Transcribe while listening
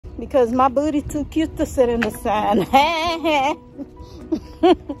because my booty too cute to sit in the sand.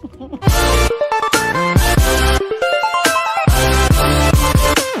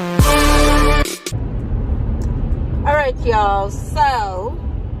 All right, y'all, so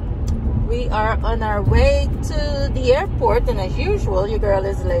we are on our way to the airport, and as usual, your girl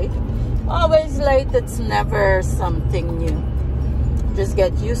is late. Always late. It's never something new. Just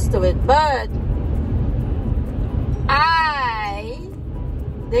get used to it. But I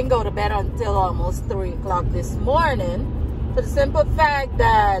didn't go to bed until almost 3 o'clock this morning, for the simple fact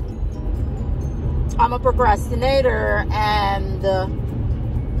that I'm a procrastinator, and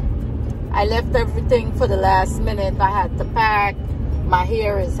I left everything for the last minute. I had to pack. My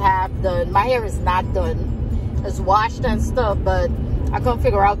hair is half done. My hair is not done. It's washed and stuff, but I couldn't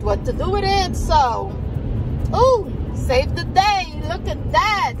figure out what to do with it. So, ooh, save the day. Look at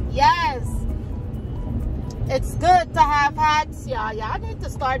that. Yes. It's good to have hats, y'all. Y'all need to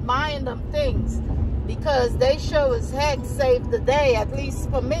start buying them things, because they sure as heck save the day, at least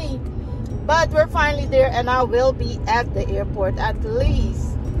for me. But we're finally there, and I will be at the airport at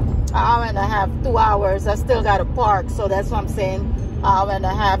least an hour and a half, 2 hours. I still got to park, so that's what I'm saying. An hour and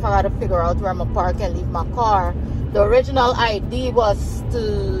a half. I got to figure out where I'm going to park and leave my car. The original idea was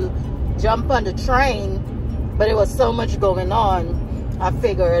to jump on the train, but it was so much going on. I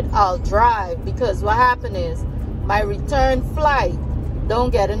figured I'll drive, because what happened is my return flight don't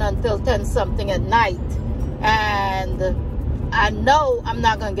get in until 10 something at night, and I know I'm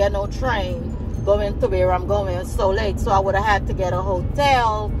not gonna get no train going to where I'm going. It's so late, so I would have had to get a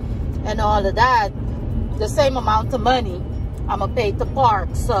hotel and all of that. The same amount of money I'm gonna pay to park.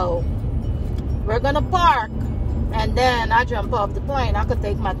 So we're gonna park, and then I jump off the plane. I could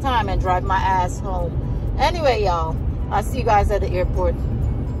take my time and drive my ass home. Anyway, y'all, I'll see you guys at the airport.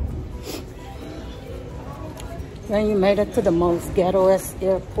 Then you made it to the most ghettoest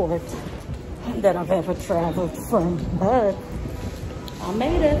airport that I've ever traveled from. But I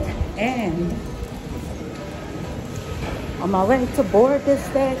made it, and on my way to board this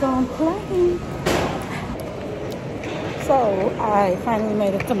daggone plane. So I finally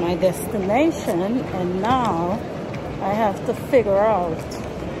made it to my destination, and now I have to figure out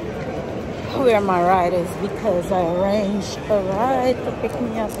where my ride is, because I arranged a ride to pick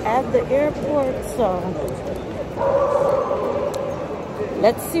me up at the airport. So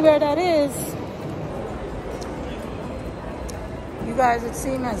let's see where that is. You guys, it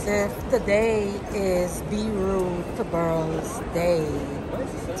seems as if today is Be Rude to Burls Day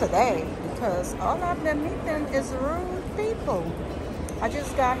today, because all I've been meeting is rude people. I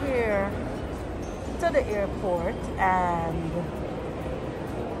just got here to the airport, and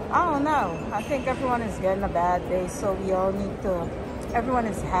I don't know. I think everyone is getting a bad day, so we all need to, everyone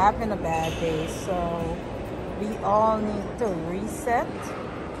is having a bad day, so we all need to reset.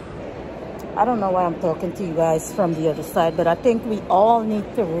 I don't know why I'm talking to you guys from the other side, but I think we all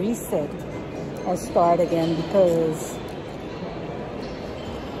need to reset and start again, because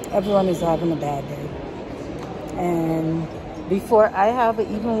everyone is having a bad day. And before I have an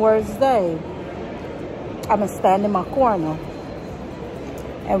even worse day, I'm gonna stand in my corner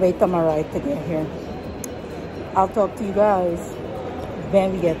and wait for my ride to get here. I'll talk to you guys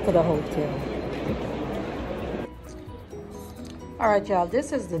when we get to the hotel. All right, y'all,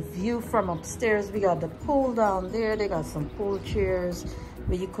 this is the view from upstairs. We got the pool down there. They got some pool chairs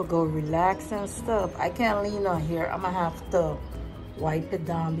where you could go relax and stuff. I can't lean on here. I'm gonna have to wipe it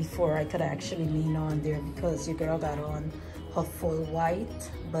down before I could actually lean on there, because your girl got on her full white.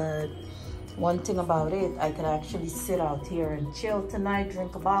 But one thing about it, I could actually sit out here and chill tonight,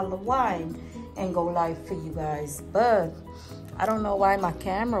 drink a bottle of wine, and go live for you guys. But I don't know why my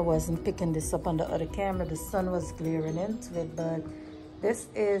camera wasn't picking this up on the other camera. The sun was glaring into it. But this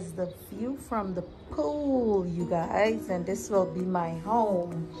is the view from the pool, you guys, and this will be my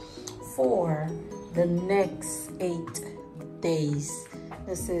home for the next 8 days.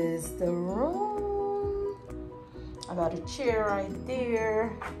 This is the room. I got a chair right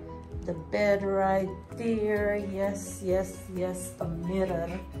there, the bed right there. Yes, yes, yes, a mirror.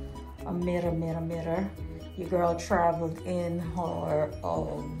 Your girl traveled in her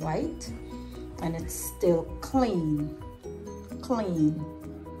white, and it's still clean.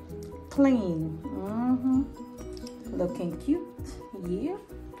 Looking cute, yeah.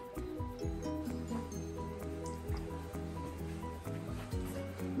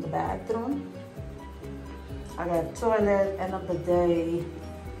 The bathroom. I got toilet, end of the day,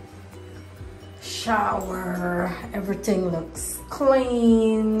 shower, everything looks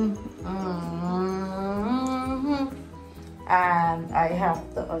clean. And I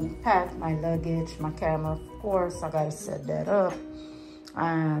have to unpack my luggage, my camera, of course. I gotta set that up.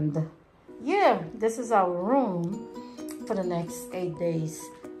 And yeah, this is our room for the next 8 days.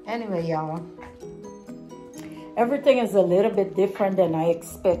 Anyway, y'all, everything is a little bit different than I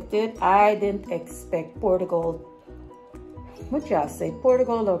expected. I didn't expect Portugal. What y'all say?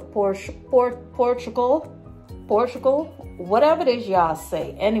 Portugal or Portugal? Portugal? Whatever it is y'all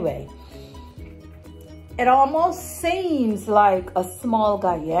say. Anyway, it almost seems like a small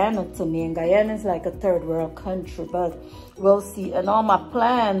Guyana to me. And Guyana is like a third world country, but we'll see. And all my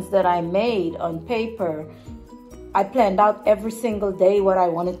plans that I made on paper, I planned out every single day what I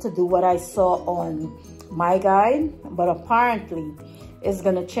wanted to do, what I saw on my guide. But apparently, it's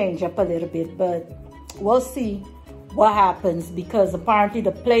going to change up a little bit. But we'll see what happens, because apparently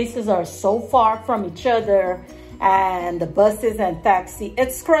the places are so far from each other, and the buses and taxi,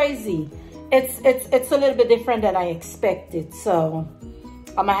 it's crazy. It's a little bit different than I expected. So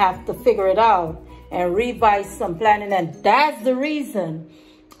I'm gonna have to figure it out and revise some planning. And that's the reason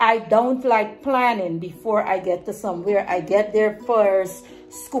I don't like planning before I get to somewhere. I get there first,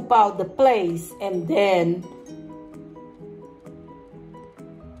 scoop out the place, and then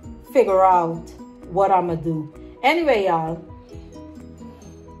figure out what I'm gonna do. Anyway, y'all,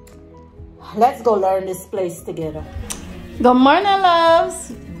 let's go learn this place together. Good morning,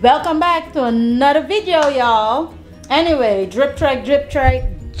 loves. Welcome back to another video, y'all. Anyway, drip check.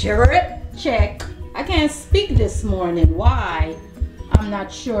 I can't speak this morning. Why? I'm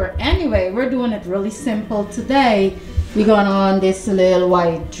not sure. Anyway, we're doing it really simple today. We're going on this little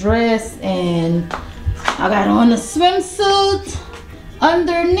white dress, and I got on a swimsuit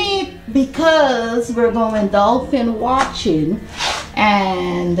underneath because we're going dolphin watching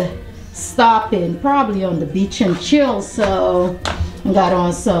and stopping probably on the beach and chill. So I got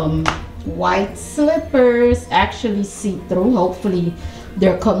on some white slippers, actually see-through. Hopefully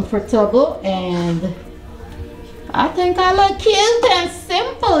they're comfortable, and I think I look cute and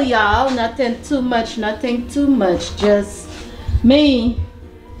simple, y'all. Nothing too much, just me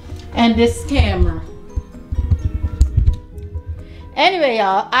and this camera. Anyway,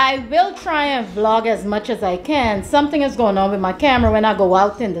 y'all, I will try and vlog as much as I can. Something is going on with my camera when I go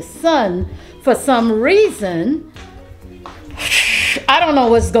out in the sun. For some reason, I don't know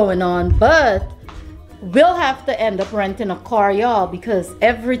what's going on, but we'll have to end up renting a car, y'all, because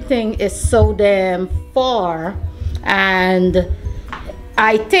everything is so damn far. And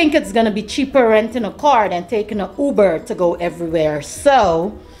I think it's going to be cheaper renting a car than taking an Uber to go everywhere.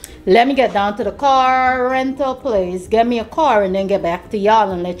 So let me get down to the car rental place, get me a car, and then get back to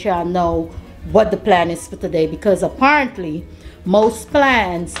y'all and let y'all know what the plan is for today, because apparently most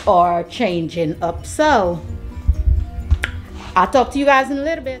plans are changing up. So I'll talk to you guys in a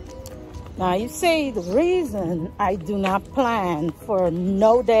little bit. Now, you see, the reason I do not plan for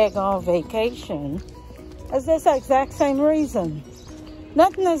no daggone vacation is this exact same reason.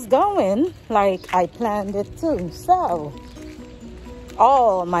 Nothing is going like I planned it to. So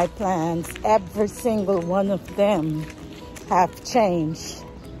all my plans, every single one of them, have changed.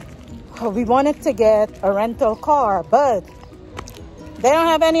 We wanted to get a rental car, but they don't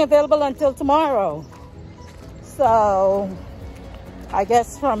have any available until tomorrow. So I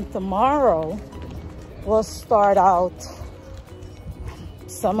guess from tomorrow we'll start out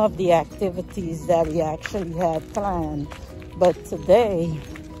some of the activities that we actually had planned. But today,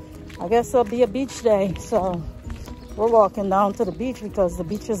 I guess it'll be a beach day. So we're walking down to the beach because the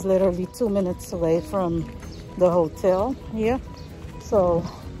beach is literally 2 minutes away from the hotel here. So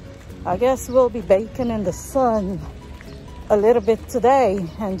I guess we'll be baking in the sun a little bit today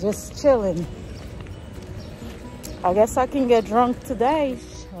and just chilling. I guess I can get drunk today.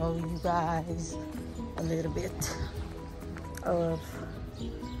 Show you guys a little bit of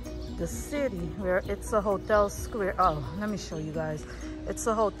the city, where it's a hotel square. Oh, let me show you guys. It's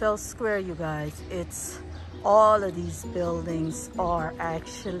a hotel square, you guys. It's all of these buildings are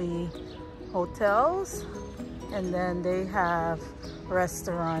actually hotels, and then they have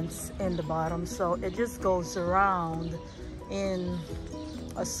restaurants in the bottom. So it just goes around in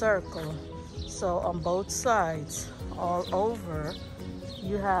a circle. So on both sides, all over,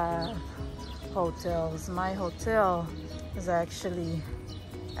 you have hotels. My hotel is actually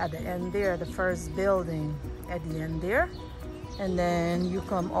at the end there, the first building at the end there. And then you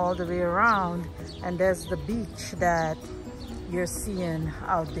come all the way around, and there's the beach that you're seeing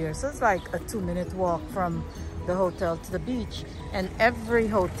out there. So it's like a 2-minute walk from the hotel to the beach. And every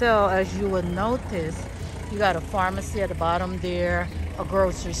hotel, as you would notice, you got a pharmacy at the bottom there, a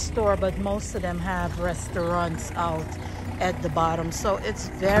grocery store, but most of them have restaurants out at the bottom. So it's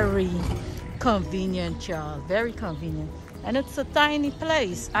very convenient, y'all, very convenient. And it's a tiny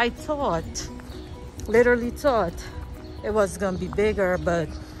place. I thought, literally thought, it was gonna be bigger, but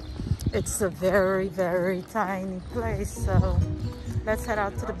it's a very, very tiny place. So let's head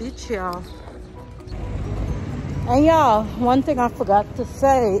out to the beach, y'all. And y'all, one thing I forgot to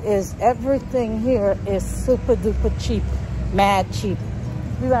say is everything here is super duper cheap, mad cheap.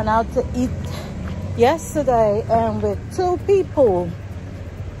 We went out to eat yesterday, and with 2 people,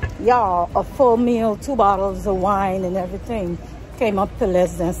 y'all, a full meal, 2 bottles of wine and everything came up to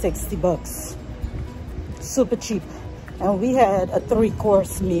less than 60 bucks. Super cheap. And we had a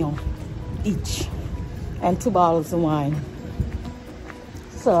 3-course meal each and 2 bottles of wine.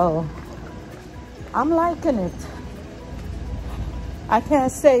 So I'm liking it. I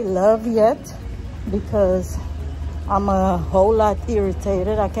can't say love yet because I'm a whole lot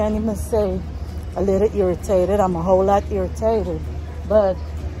irritated. I can't even say a little irritated. I'm a whole lot irritated. But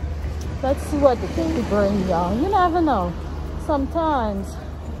let's see what the day brings, y'all. You never know. Sometimes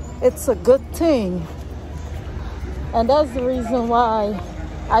it's a good thing. And that's the reason why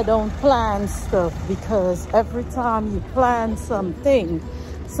I don't plan stuff, because every time you plan something,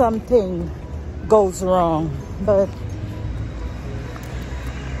 something goes wrong. But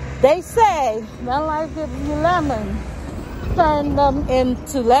they say when life gives you lemon, turn them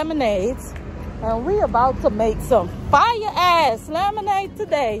into lemonades. And we about to make some fire ass lemonade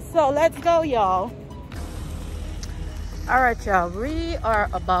today. So let's go, y'all. All right, y'all, we are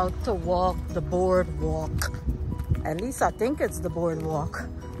about to walk the boardwalk. At least I think it's the boardwalk.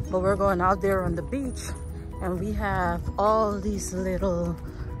 But we're going out there on the beach, and we have all these little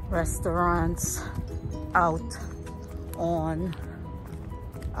restaurants out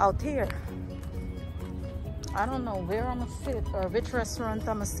here. I don't know where I'm gonna sit or which restaurant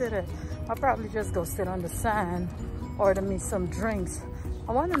I'm gonna sit at. I'll probably just go sit on the sand, order me some drinks.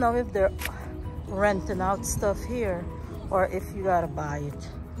 I want to know if they're renting out stuff here or if you gotta buy it.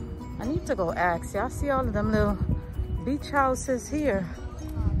 I need to go ask. Y'all see all of them little beach houses here?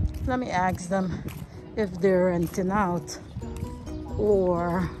 Let me ask them if they're renting out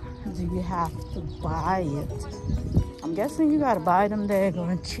or do you have to buy it. I'm guessing you gotta buy them. They're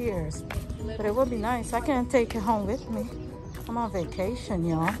going cheers. But it would be nice. I can't take it home with me. I'm on vacation,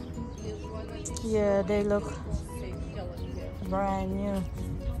 y'all. Yeah, they look brand new.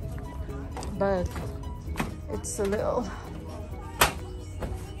 But it's a little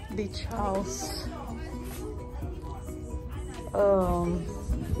beach house.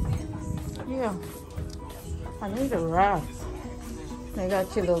 Yeah. I need a wrap. They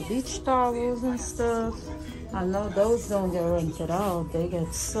got your little beach towels and stuff. I know those don't get rented out, they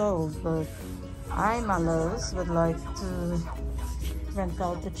get sold, but I, my loves, would like to rent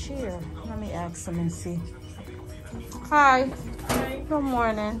out the chair. Let me ask them and see. Hi. Hi. Good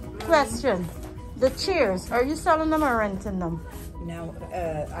morning. Question. The chairs, are you selling them or renting them? No,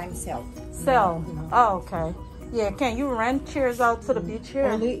 I'm sell. Sell? No. Oh, okay. Yeah, can you rent chairs out to the beach here?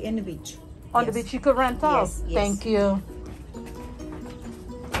 Only in the beach. On the beach you could rent out? Yes, yes. Thank you.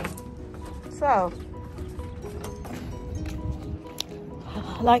 So,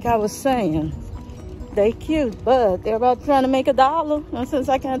 like I was saying, they cute, but they're about trying to make $1. And since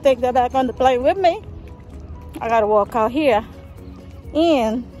I can't take that back on the plane with me, I gotta walk out here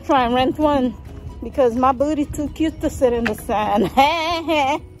and try and rent one because my booty too cute to sit in the sand.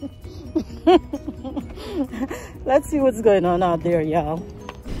 Let's see what's going on out there, y'all.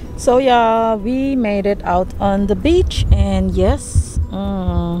 So y'all, we made it out on the beach, and yes,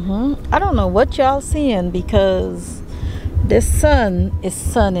 I don't know what y'all seeing because the sun is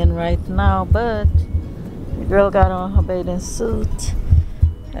sunning right now, but the girl got on her bathing suit.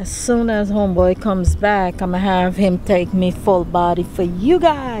 As soon as homeboy comes back, I'm gonna have him take me full body for you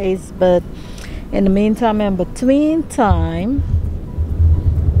guys. But in the meantime, in between time,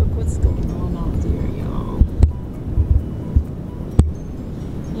 look what's going on out there, y'all.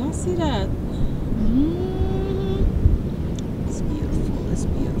 Y'all see that? It's beautiful, it's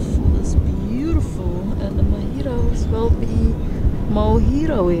beautiful, it's beautiful. And the mojitos will be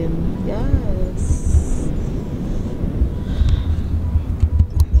mojitoing, yes.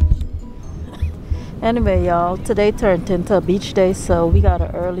 Anyway, y'all, today turned into a beach day, so we got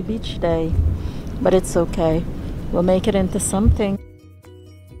an early beach day, but it's okay. We'll make it into something.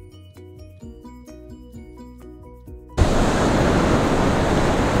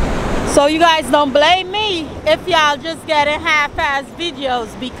 So you guys don't blame me if y'all just getting half-ass videos,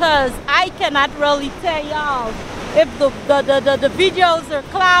 because I cannot really tell y'all if the videos are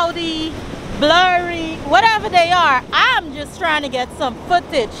cloudy, blurry, whatever they are. I'm just trying to get some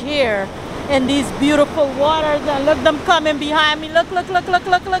footage here in these beautiful waters, and look them coming behind me. Look, look, look, look,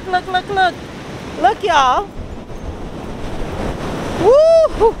 look, look, look, look, look. Look, y'all.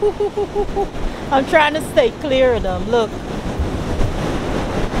 Woo! I'm trying to stay clear of them. Look.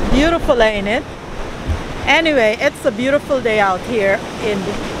 Beautiful, ain't it? Anyway, it's a beautiful day out here in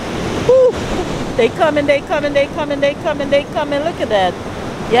the... Whew, they coming, they coming, they coming, they coming, they coming. Look at that.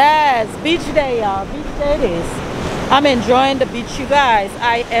 Yes, beach day, y'all. Beach day it is. I'm enjoying the beach, you guys.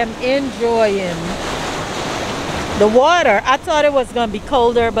 I am enjoying the water. I thought it was going to be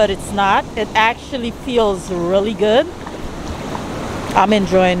colder, but it's not. It actually feels really good. I'm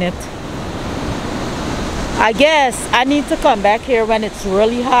enjoying it. I guess I need to come back here when it's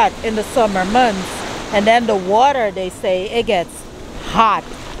really hot in the summer months. And then the water, they say, it gets hot.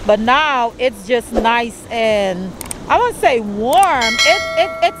 But now it's just nice and, I won't say warm.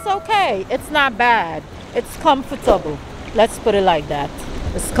 It's okay. It's not bad. It's comfortable. Let's put it like that.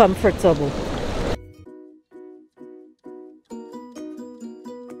 It's comfortable.